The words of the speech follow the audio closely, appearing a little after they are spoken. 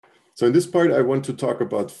So in this part, I want to talk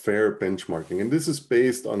about fair benchmarking. And this is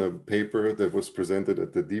based on a paper that was presented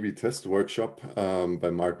at the DB test workshop by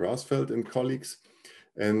Mark Rausfeld and colleagues.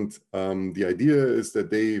 And the idea is that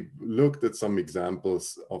they looked at some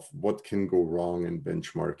examples of what can go wrong in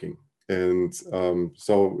benchmarking. And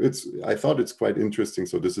I thought it's quite interesting.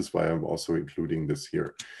 So this is why I'm also including this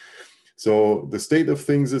here. So the state of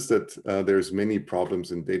things is that there's many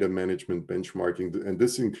problems in data management benchmarking, and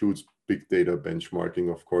this includes big data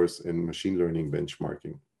benchmarking, of course, and machine learning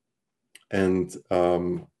benchmarking. And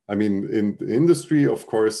I mean, in the industry, of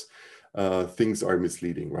course, things are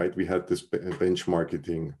misleading, right? We had this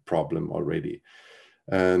benchmarking problem already.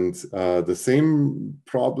 And the same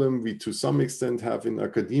problem we, to some extent, have in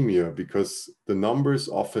academia, because the numbers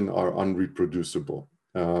often are unreproducible.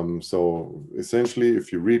 So essentially,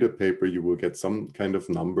 if you read a paper, you will get some kind of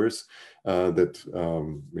numbers that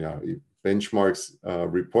benchmarks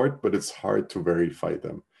report, but it's hard to verify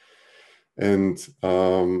them. And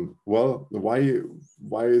well,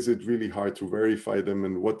 why is it really hard to verify them,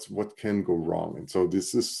 and what can go wrong? And so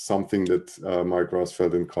this is something that Mark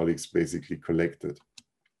Rausfeld and colleagues basically collected.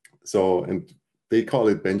 So, and they call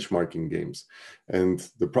it benchmarking games. And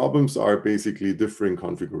the problems are basically different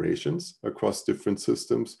configurations across different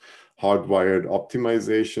systems, hardwired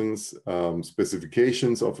optimizations,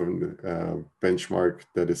 specifications of a benchmark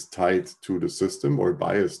that is tied to the system or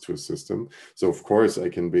biased to a system. So of course, I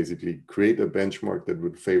can basically create a benchmark that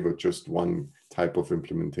would favor just one type of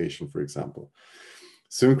implementation, for example.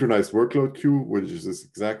 Synchronized workload queue, which is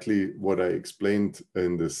exactly what I explained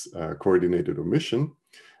in this coordinated omission.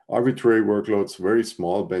 Arbitrary workloads, very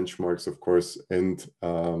small benchmarks, of course, and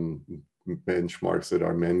benchmarks that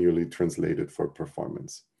are manually translated for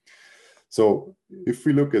performance. So if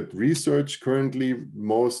we look at research, currently,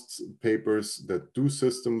 most papers that do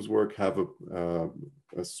systems work have a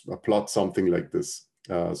plot something like this.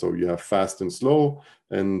 So you have fast and slow,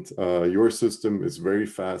 and your system is very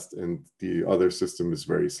fast, and the other system is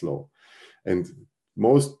very slow. And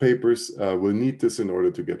most papers will need this in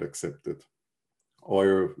order to get accepted.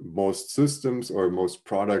 Or most systems or most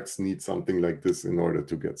products need something like this in order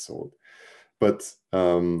to get sold. But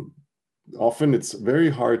often it's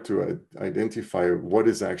very hard to identify what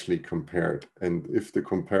is actually compared and if the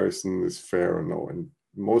comparison is fair or no. And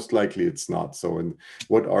most likely it's not. So, and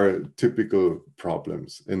what are typical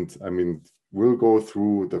problems? And I mean, we'll go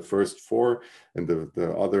through the first four, and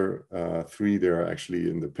the other three, they're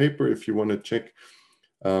actually in the paper if you want to check.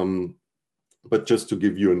 But just to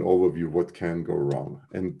give you an overview, what can go wrong.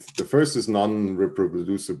 And the first is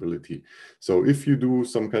non-reproducibility. So if you do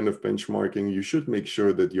some kind of benchmarking, you should make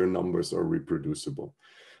sure that your numbers are reproducible.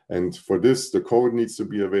 And for this, the code needs to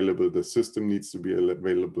be available, the system needs to be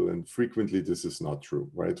available, and frequently this is not true,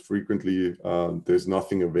 right? Frequently, there's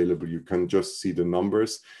nothing available. You can just see the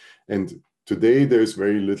numbers. And today, there's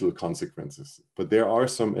very little consequences, but there are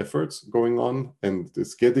some efforts going on, and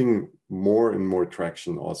it's getting more and more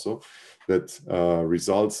traction also that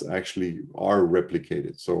results actually are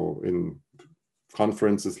replicated. So in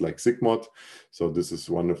conferences like SIGMOD, so this is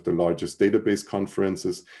one of the largest database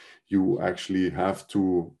conferences, you actually have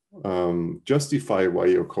to justify why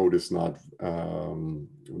your code is not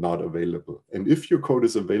available. And if your code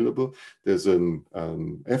is available, there's an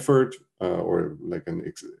effort or like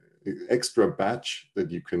an extra badge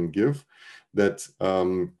that you can give that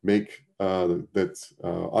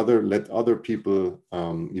let other people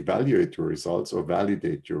evaluate your results or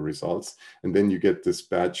validate your results, and then you get this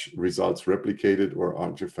badge results replicated or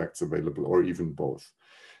artifacts available, or even both.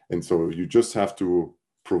 And so you just have to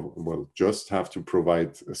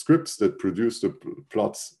provide scripts that produce the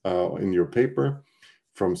plots in your paper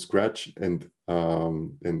from scratch and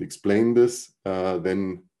explain this,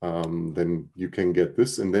 then you can get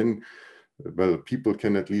this, and then, well, people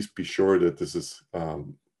can at least be sure that this is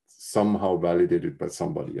somehow validated by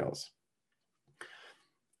somebody else.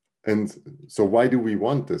 And so why do we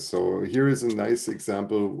want this? So here is a nice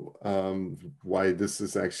example why this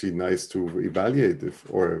is actually nice to evaluate,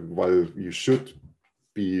 or why you should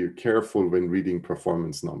be careful when reading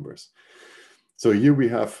performance numbers. So here we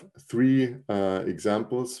have three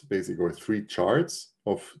examples, basically, or three charts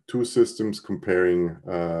of two systems comparing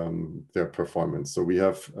their performance. So we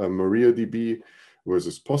have MariaDB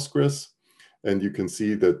versus Postgres, and you can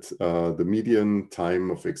see that the median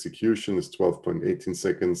time of execution is 12.18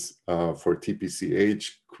 seconds for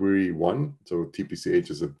TPCH query 1. So TPCH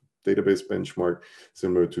is a database benchmark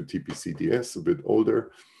similar to TPCDS, a bit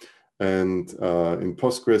older. And in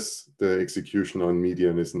Postgres, the execution on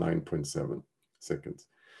median is 9.7 seconds.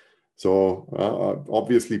 So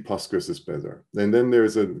obviously Postgres is better. And then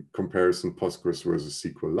there's a comparison Postgres versus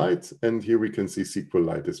SQLite. And here we can see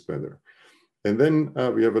SQLite is better. And then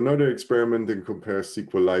we have another experiment that compares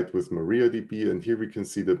SQLite with MariaDB. And here we can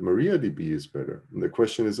see that MariaDB is better. And the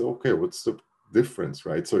question is, okay, what's the difference,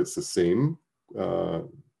 right? So it's the same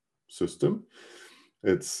system.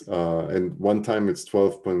 It's and one time it's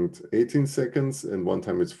 12.18 seconds and one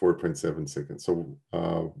time it's 4.7 seconds. So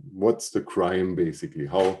what's the crime basically?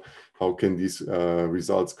 How can these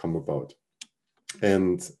results come about?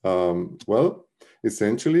 And well,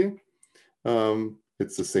 essentially,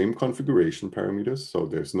 it's the same configuration parameters. So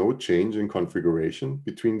there's no change in configuration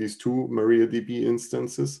between these two MariaDB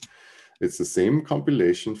instances. It's the same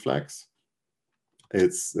compilation flags.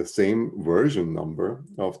 It's the same version number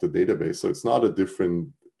of the database. So it's not a different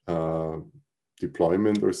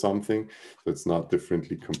deployment or something. So it's not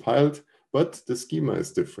differently compiled, but the schema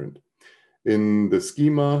is different. In the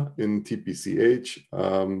schema in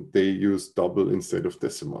TPCH, they use double instead of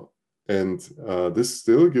decimal. And this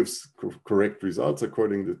still gives correct results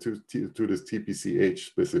according to this TPCH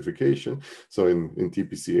specification. So in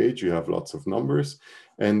TPCH, you have lots of numbers,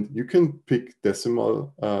 and you can pick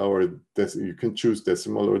decimal you can choose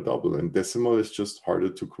decimal or double. And decimal is just harder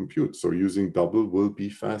to compute. So using double will be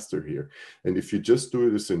faster here. And if you just do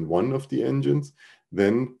this in one of the engines,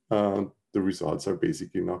 then the results are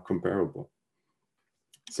basically not comparable.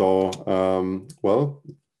 So, well,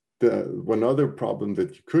 one other problem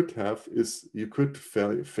that you could have is you could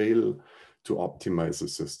fail to optimize a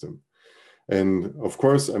system. And of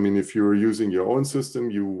course, I mean, if you're using your own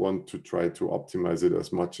system, you want to try to optimize it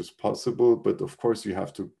as much as possible. But of course, you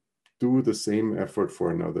have to do the same effort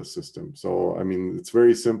for another system. So, I mean, it's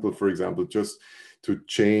very simple, for example, just to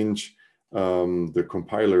change the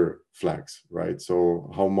compiler flags, right?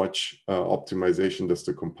 So how much optimization does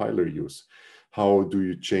the compiler use? How do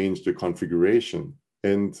you change the configuration?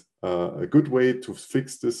 And a good way to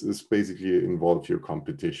fix this is basically involve your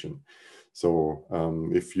competition. So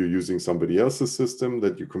if you're using somebody else's system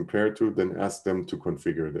that you compare to, then ask them to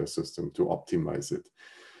configure their system to optimize it.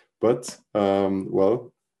 But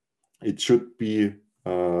well, it should be,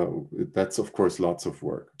 that's of course lots of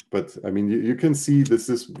work. But I mean, you can see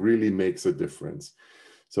this really makes a difference.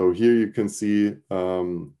 So here you can see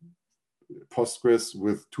Postgres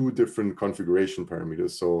with two different configuration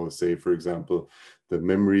parameters. So say, for example, the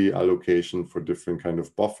memory allocation for different kind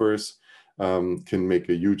of buffers can make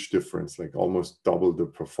a huge difference, like almost double the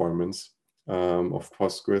performance of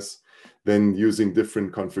Postgres. Then using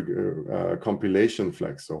different compilation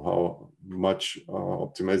flags, so how much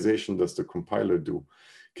optimization does the compiler do,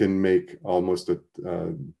 can make almost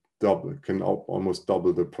almost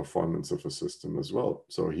double the performance of a system as well.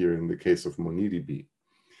 So here in the case of MongoDB.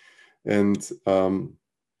 And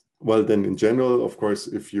well, then in general, of course,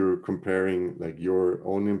 if you're comparing like your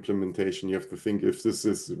own implementation, you have to think if this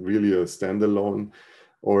is really a standalone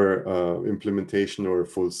or implementation or a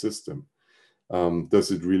full system.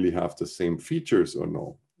 Does it really have the same features or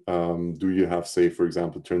no? Do you have, say, for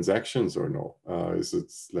example, transactions or no? Is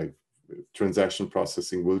it like transaction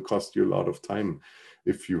processing will cost you a lot of time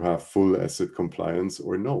if you have full ACID compliance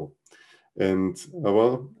or no? And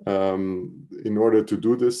well, in order to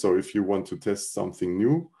do this, so if you want to test something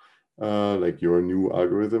new, like your new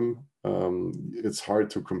algorithm, it's hard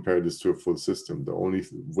to compare this to a full system. The only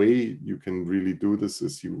way you can really do this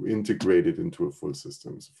is you integrate it into a full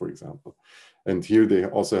system, for example. And here they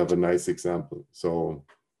also have a nice example. So,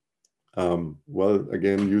 well,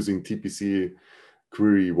 again, using TPC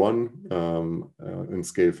query 1 and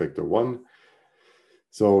scale factor 1.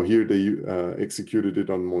 So here they executed it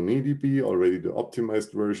on MongoDB, already the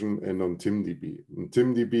optimized version, and on TimDB. And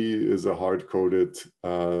TimDB is a hard-coded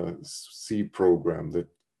C program that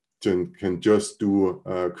can just do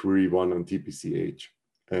query 1 on TPCH.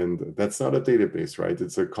 And that's not a database, right?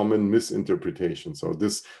 It's a common misinterpretation. So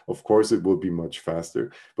this, of course, it will be much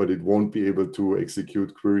faster, but it won't be able to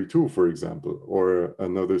execute query 2, for example, or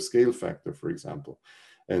another scale factor, for example.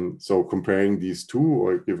 And so comparing these two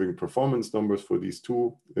or giving performance numbers for these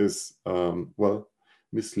two is, well,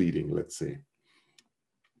 misleading, let's say.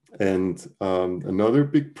 And another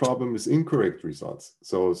big problem is incorrect results.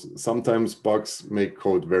 So sometimes bugs make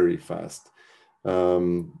code very fast.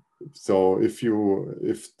 So if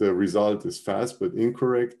the result is fast but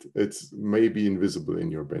incorrect, it's maybe invisible in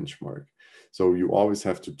your benchmark. So you always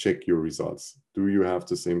have to check your results. Do you have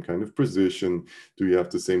the same kind of precision? Do you have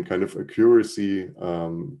the same kind of accuracy,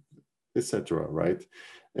 etc., right?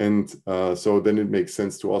 And so then it makes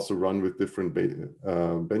sense to also run with different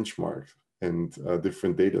benchmarks and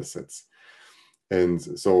different data sets. And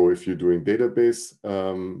so if you're doing database,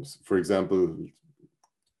 for example,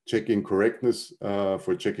 checking correctness,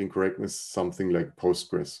 something like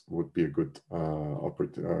Postgres would be a good,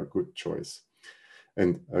 good choice.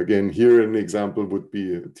 And again, here an example would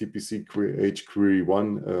be TPC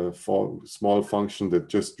hquery1, small function that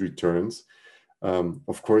just returns.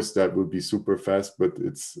 Of course, that would be super fast, but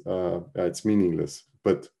it's meaningless.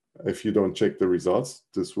 But if you don't check the results,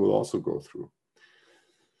 this will also go through.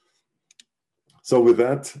 So with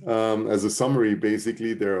that, as a summary,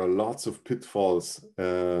 basically, there are lots of pitfalls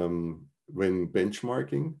when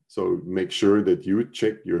benchmarking. So make sure that you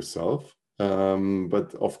check yourself.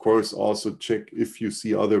 But of course, also check if you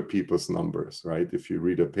see other people's numbers, right? If you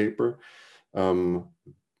read a paper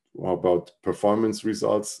about performance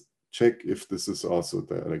results, check if this is also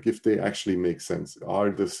there, like if they actually make sense. Are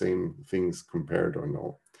the same things compared or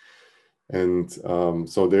no? And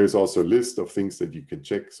so there's also a list of things that you can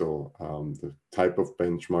check. So the type of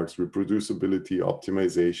benchmarks, reproducibility,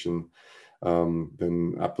 optimization,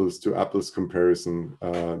 then apples to apples comparison,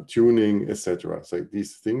 tuning, etc. So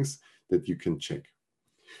these things that you can check.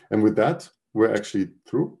 And with that, we're actually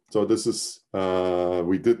through. So this is,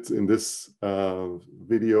 we did in this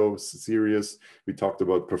video series, we talked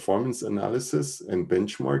about performance analysis and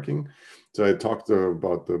benchmarking. So I talked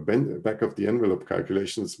about the back of the envelope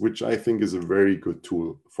calculations, which I think is a very good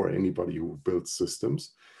tool for anybody who builds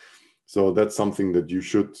systems. So that's something that you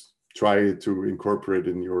should try to incorporate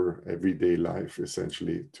in your everyday life,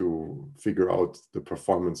 essentially, to figure out the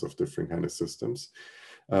performance of different kind of systems.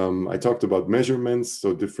 I talked about measurements,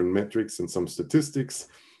 so different metrics and some statistics,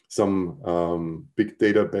 some big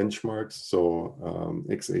data benchmarks, so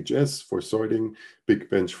XHS for sorting,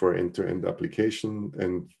 BigBench for end-to-end application,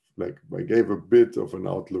 and like I gave a bit of an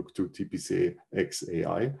outlook to TPC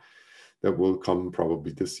XAI that will come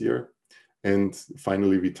probably this year. And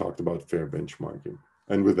finally, we talked about fair benchmarking.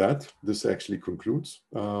 And with that, this actually concludes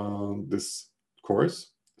this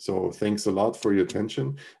course. So thanks a lot for your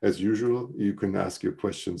attention. As usual, you can ask your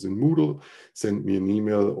questions in Moodle, send me an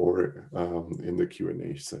email, or in the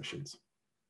Q&A sessions.